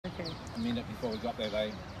a minute before we got there.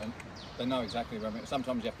 They know exactly where we're.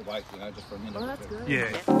 Sometimes you have to wait, you know, just for a minute. Oh, that's good. Yeah.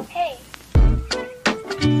 Hey.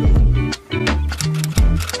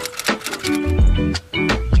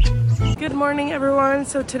 Good morning, everyone.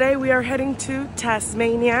 So today we are heading to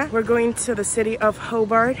Tasmania. We're going to the city of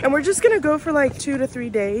Hobart and we're just gonna go for like 2 to 3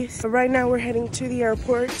 days. But right now we're heading to the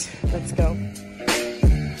airport. Let's go.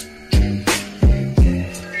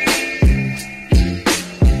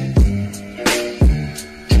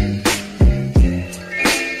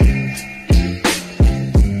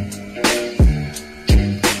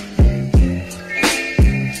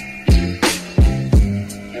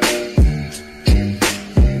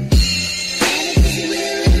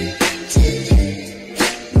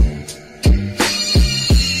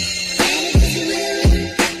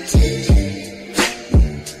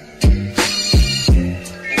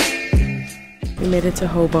 We made it to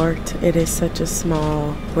Hobart. It is such a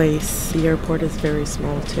small place. The airport is very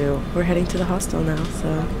small too. We're heading to the hostel now,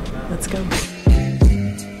 so let's go.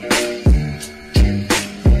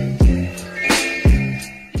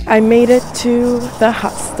 I made it to the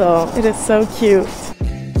hostel. It is so cute.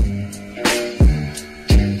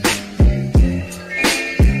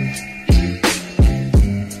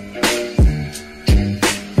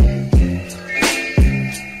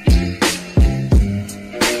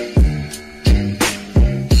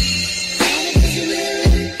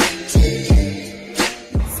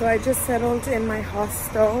 So I just settled in my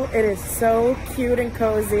hostel. It is so cute and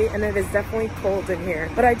cozy, and it is definitely cold in here.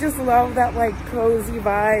 But I just love that like cozy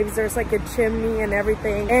vibes. There's like a chimney and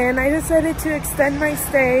everything. And I decided to extend my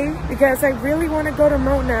stay because I really want to go to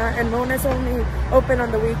Mona, and Mona's only open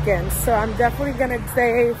on the weekends. So I'm definitely gonna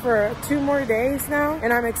stay for 2 more days now.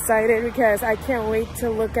 And I'm excited because I can't wait to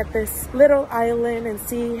look at this little island and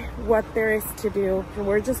see what there is to do. And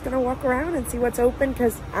we're just gonna walk around and see what's open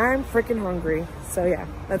because I'm freaking hungry. So yeah,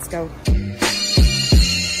 let's go.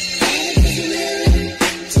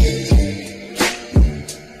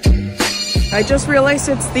 I just realized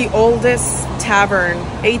it's the oldest tavern,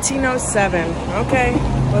 1807. Okay,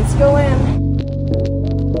 let's go in.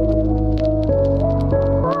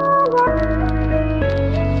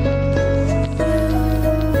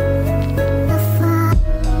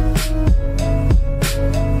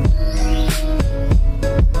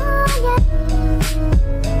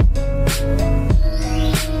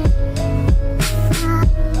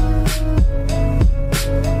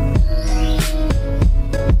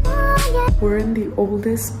 We're in the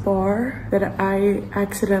oldest bar that I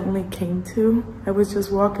accidentally came to. I was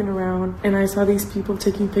just walking around and I saw these people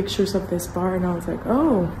taking pictures of this bar and I was like,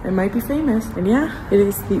 oh, it might be famous. And yeah, it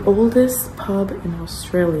is the oldest pub in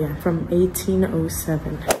Australia from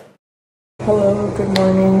 1807. Hello, good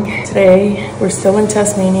morning. Today we're still in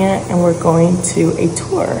Tasmania and we're going to a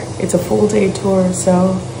tour. It's a full day tour,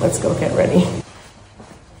 so let's go get ready.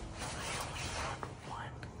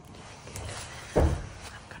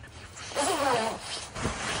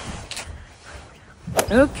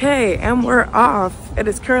 Okay, and we're off. It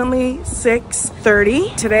is currently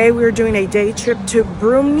 6:30. Today we're doing a day trip to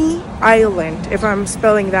Bruny Island, if I'm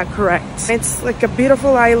spelling that correct. It's like a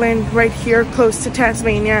beautiful island right here close to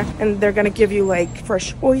Tasmania, and they're gonna give you like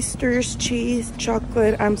fresh oysters, cheese,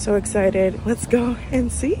 chocolate. I'm so excited. Let's go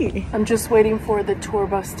and see. I'm just waiting for the tour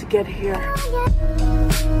bus to get here.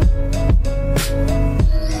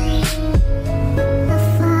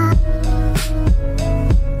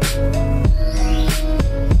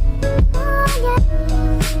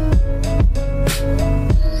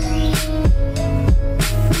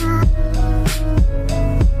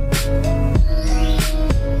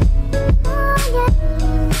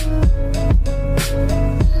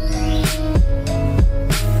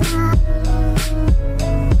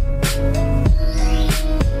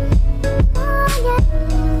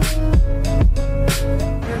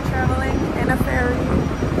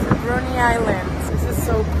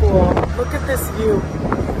 Look at this view.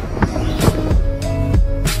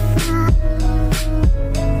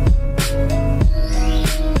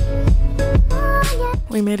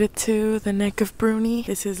 We made it to the neck of Bruny.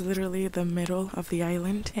 This is literally the middle of the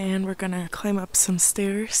island and we're gonna climb up some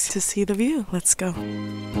stairs to see the view. Let's go.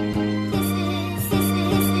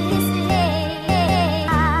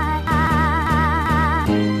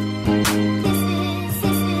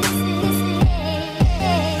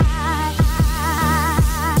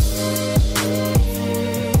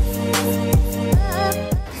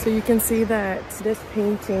 So you can see that this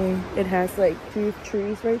painting, it has like 2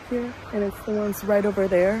 trees right here, and it's the ones right over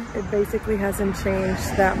there. It basically hasn't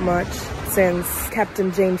changed that much since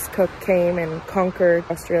Captain James Cook came and conquered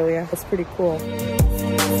Australia. It's pretty cool.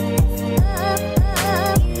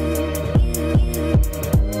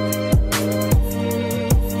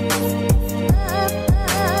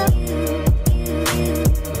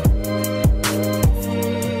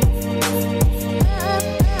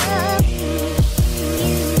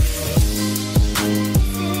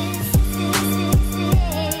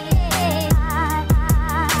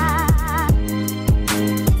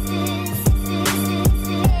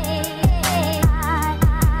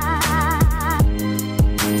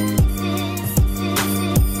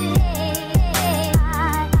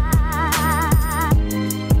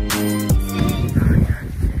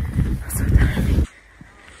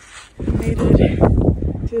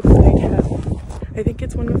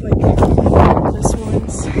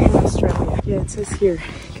 says here,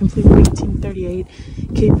 completed 1838.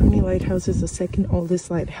 Cape Bruny Lighthouse is the second oldest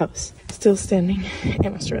lighthouse still standing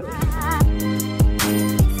in Australia.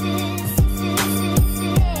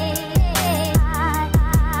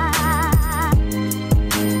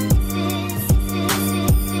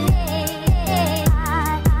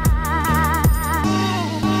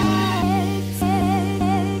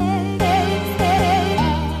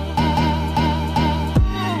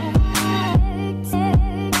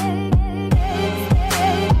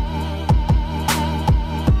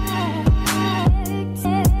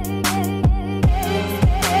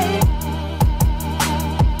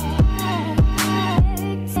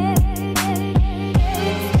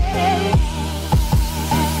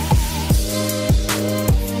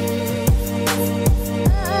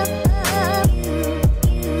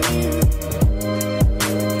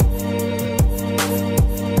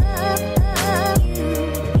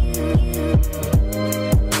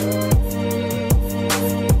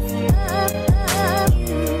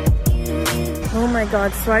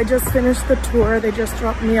 God, so I just finished the tour. They just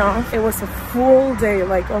dropped me off. It was a full day,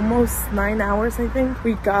 like almost 9 hours, I think.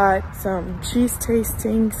 We got some cheese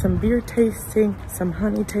tasting, some beer tasting, some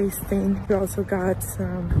honey tasting. We also got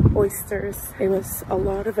some oysters. It was a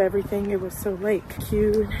lot of everything. It was so like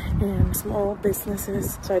cute and small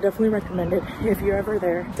businesses. So I definitely recommend it. If you're ever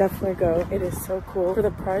there, definitely go. It is so cool. For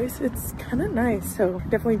the price, it's kind of nice. So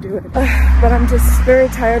definitely do it. But I'm just very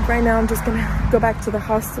tired right now. I'm just gonna go back to the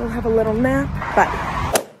hostel, have a little nap. Bye.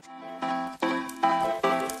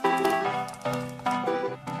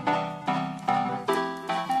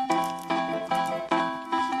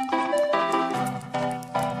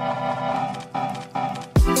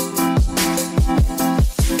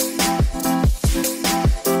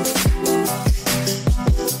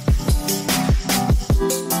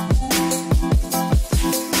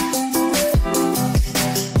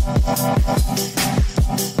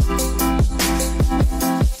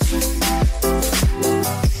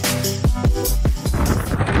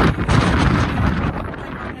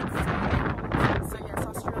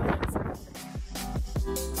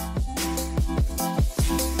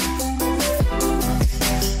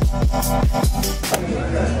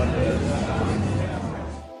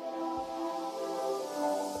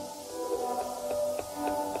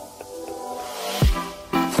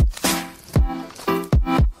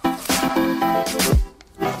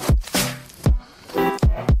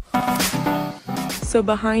 So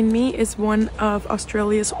behind me is one of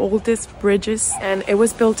Australia's oldest bridges, and it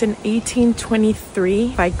was built in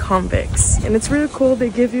 1823 by convicts. And it's really cool. They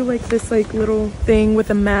give you like this like little thing with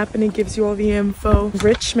a map, and it gives you all the info.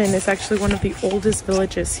 Richmond is actually one of the oldest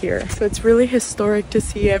villages here. So it's really historic to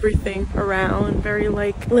see everything around. Very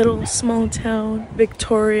like little small town,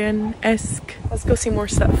 Victorian-esque. Let's go see more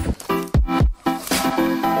stuff.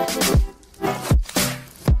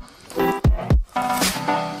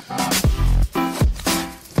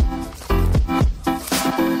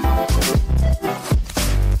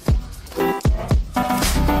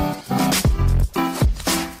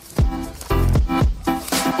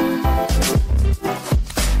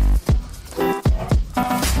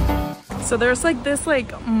 So there's like this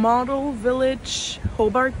like model village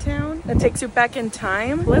Hobart town that takes you back in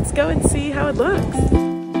time. Let's go and see how it looks.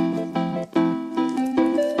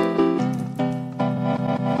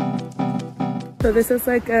 So this is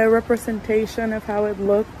like a representation of how it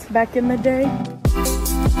looked back in the day.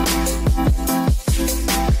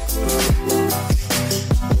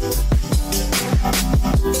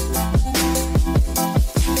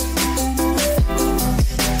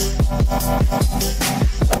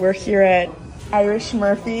 We're here at Irish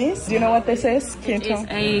Murphy's. Do you know what this is? Can you tell?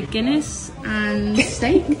 It's a Guinness and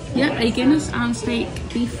steak. Yeah, a Guinness and steak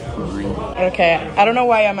beef pie. Okay, I don't know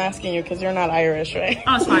why I'm asking you because you're not Irish, right?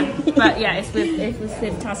 Oh, it's fine. But yeah, it's with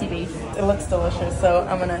Tassie beef. It looks delicious, so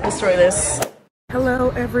I'm gonna destroy this. Hello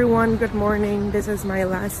everyone, good morning. This is my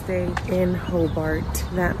last day in Hobart.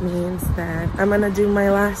 That means that I'm gonna do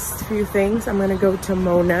my last few things. I'm gonna go to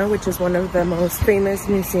Mona, which is one of the most famous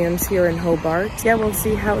museums here in Hobart. Yeah, we'll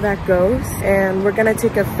see how that goes. And we're gonna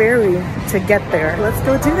take a ferry to get there. Let's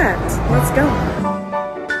go do that. Let's go.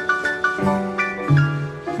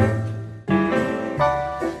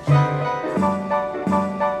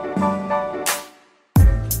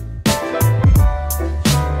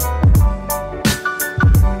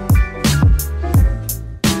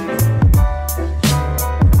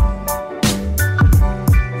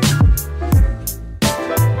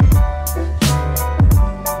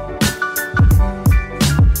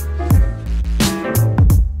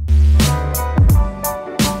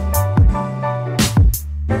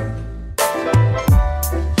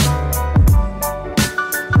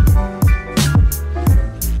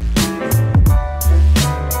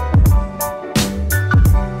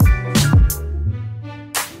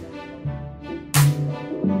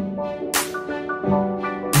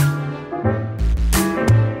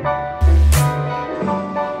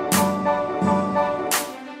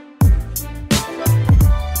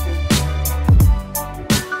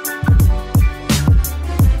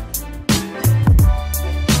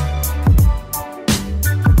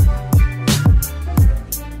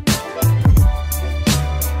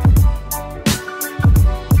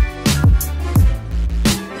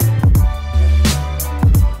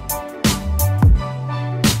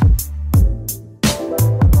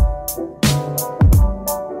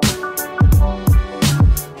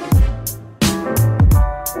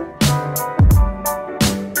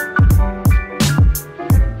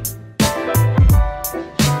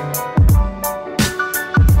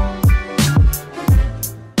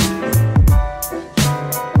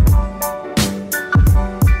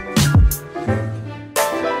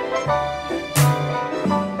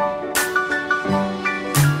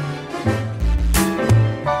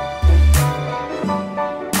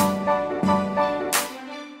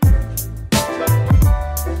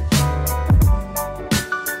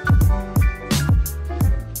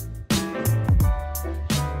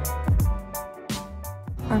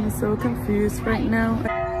 so confused right now.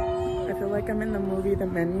 I feel like I'm in the movie The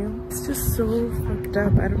Menu. It's just so fucked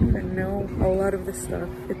up. I don't even know a lot of this stuff.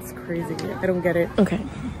 It's crazy. I don't get it. Okay,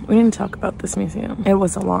 we didn't talk about this museum. It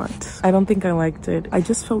was a lot. I don't think I liked it. I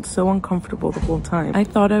just felt so uncomfortable the whole time. I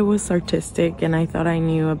thought I was artistic and I thought I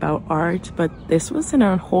knew about art, but this was in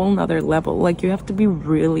a whole nother level. Like, you have to be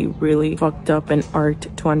really, really fucked up in art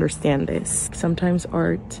to understand this. Sometimes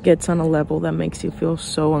art gets on a level that makes you feel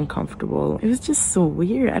so uncomfortable. It was just so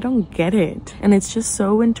weird. I don't get it. And it's just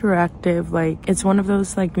so interactive. Like, it's one of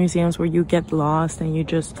those like museums where you get lost and you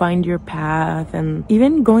just find your path. And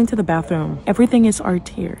even going to the bathroom, everything is art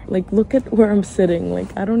here. Like, look at where I'm sitting.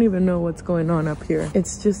 Like, I don't even know what's going on up here.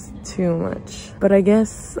 It's just too much. But I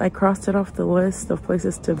guess I crossed it off the list of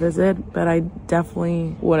places to visit, but I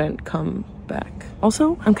definitely wouldn't come back.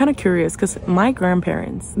 Also, I'm kind of curious because my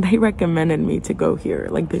grandparents, they recommended me to go here.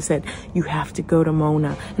 Like, they said, you have to go to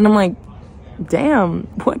Mona. And I'm like, damn,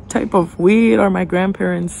 what type of weed are my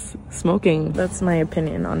grandparents smoking? That's my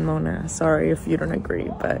opinion on Mona. Sorry if you don't agree,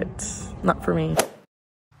 but not for me.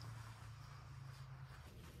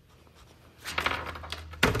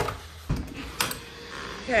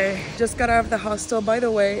 Okay, just got out of the hostel. By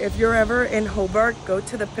the way, if you're ever in Hobart, go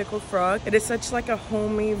to the Pickled Frog. It is such like a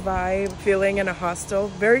homey vibe feeling in a hostel.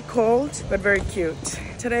 Very cold, but very cute.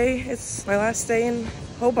 Today is my last day in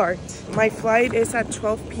Hobart. My flight is at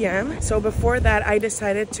 12 p.m. So before that, I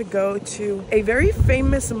decided to go to a very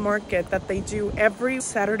famous market that they do every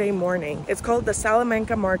Saturday morning. It's called the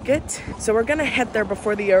Salamanca Market. So we're gonna head there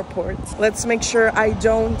before the airport. Let's make sure I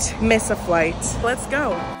don't miss a flight. Let's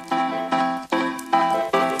go.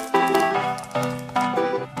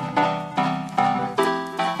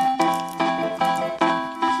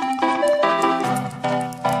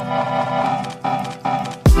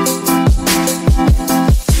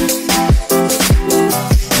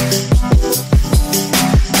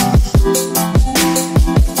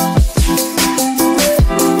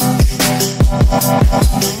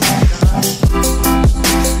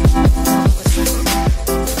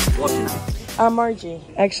 Margie.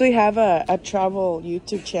 I actually have a travel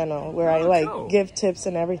YouTube channel where I like give tips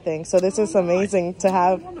and everything. So this is amazing to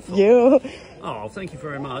have you. Oh, thank you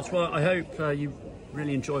very much. Well, I hope you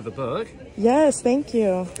really enjoy the book. Yes, thank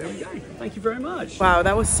you. There we go. Thank you very much. Wow,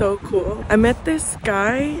 that was so cool. I met this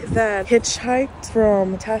guy that hitchhiked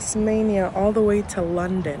from Tasmania all the way to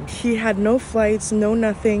London. He had no flights, no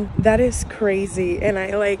nothing. That is crazy. And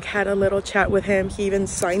I like had a little chat with him. He even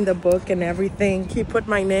signed the book and everything. He put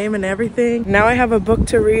my name and everything. Now I have a book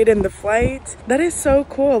to read in the flight. That is so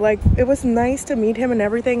cool. Like, it was nice to meet him and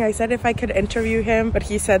everything. I said if I could interview him, but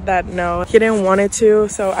he said that no, he didn't want it to.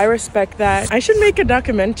 So I respect that. I should make a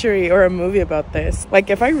documentary or a movie about this.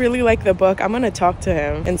 Like, if I really like the book, I'm gonna talk to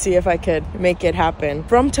him and see if I could make it happen.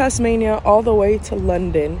 From Tasmania all the way to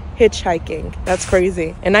London, hitchhiking. That's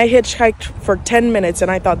crazy. And I hitchhiked for 10 minutes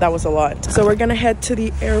and I thought that was a lot. So we're gonna head to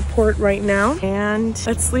the airport right now and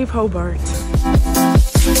let's leave Hobart.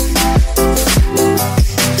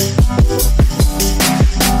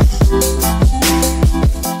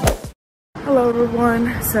 Hello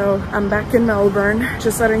everyone, so I'm back in Melbourne.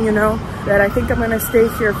 Just letting you know that I think I'm gonna stay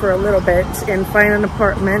here for a little bit and find an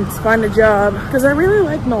apartment, find a job, because I really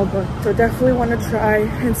like Melbourne. So definitely want to try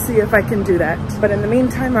and see if I can do that. But in the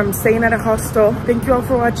meantime, I'm staying at a hostel. Thank you all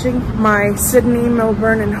for watching my Sydney,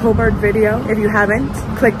 Melbourne, and Hobart video. If you haven't,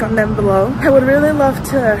 click on them below. I would really love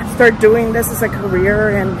to start doing this as a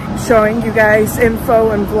career and showing you guys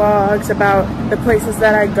info and vlogs about the places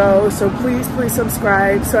that I go. So please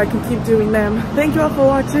subscribe so I can keep doing them. Thank you all for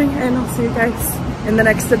watching and I'll see you guys in the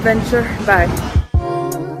next adventure. Bye.